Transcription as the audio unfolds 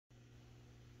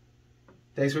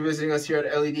Thanks for visiting us here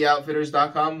at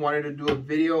LEDoutfitters.com. Wanted to do a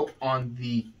video on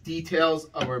the details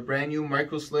of our brand new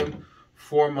MicroSlim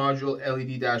 4-module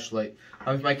LED dash light.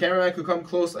 If my cameraman could come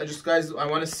close, I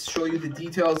want to show you the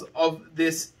details of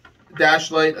this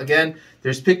dash light. Again,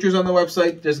 there's pictures on the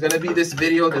website. There's going to be this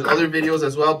video. There's other videos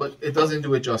as well, but it doesn't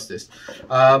do it justice.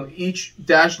 Each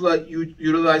dash light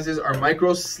utilizes our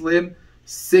MicroSlim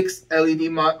 6 LED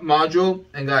module,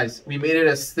 and guys, we made it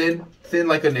as thin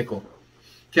like a nickel.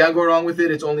 Can't go wrong with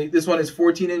it. This one is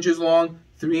 14 inches long,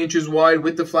 3 inches wide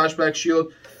with the flashback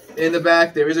shield. In the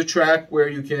back, there is a track where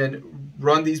you can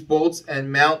run these bolts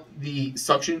and mount the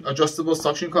adjustable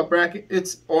suction cup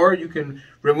brackets, or you can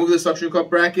remove the suction cup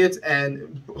brackets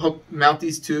and mount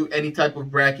these to any type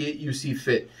of bracket you see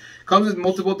fit. Comes with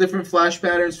multiple different flash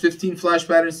patterns, 15 flash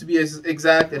patterns to be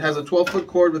exact. It has a 12-foot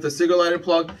cord with a cigarette lighter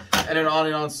plug and an on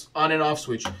and off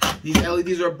switch. These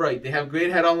LEDs are bright. They have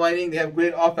great head-on lighting. They have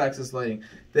great off-axis lighting.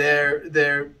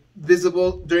 They're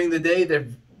visible during the day. They're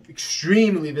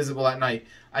extremely visible at night.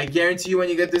 I guarantee you when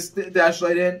you get this dash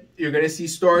light in, you're going to see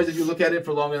stars if you look at it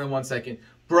for longer than 1 second.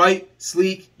 Bright,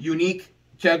 sleek, unique.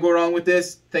 Can't go wrong with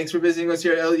this. Thanks for visiting us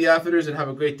here at LED Outfitters, and have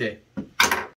a great day.